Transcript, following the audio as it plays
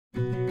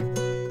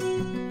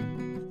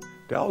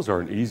Dowels are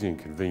an easy and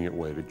convenient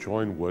way to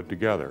join wood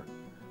together,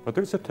 but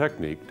there's a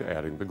technique to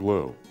adding the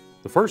glue.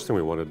 The first thing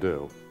we want to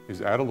do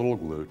is add a little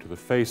glue to the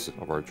face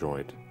of our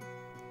joint.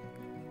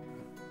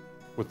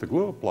 With the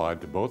glue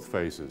applied to both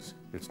faces,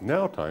 it's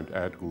now time to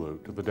add glue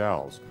to the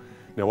dowels.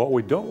 Now what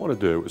we don't want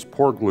to do is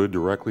pour glue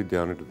directly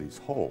down into these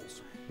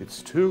holes.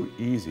 It's too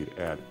easy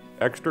to add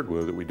extra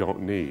glue that we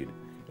don't need,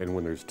 and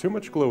when there's too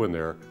much glue in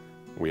there,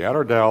 we add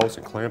our dowels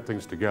and clamp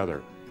things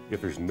together. If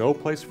there's no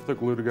place for the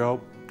glue to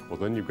go, well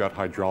then you've got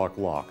hydraulic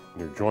lock,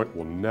 and your joint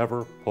will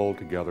never pull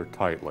together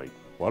tightly.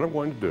 What I'm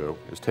going to do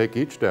is take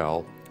each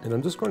dowel, and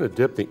I'm just going to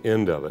dip the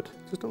end of it,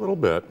 just a little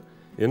bit,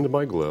 into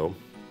my glue,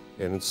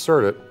 and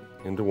insert it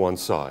into one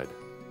side.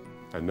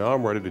 And now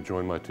I'm ready to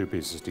join my two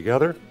pieces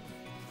together.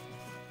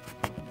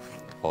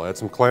 I'll add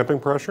some clamping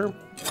pressure,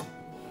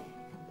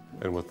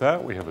 and with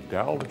that we have a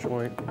dowel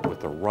joint with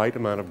the right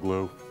amount of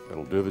glue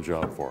that'll do the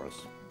job for us.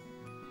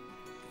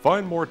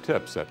 Find more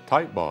tips at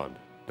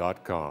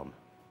Titebond.com.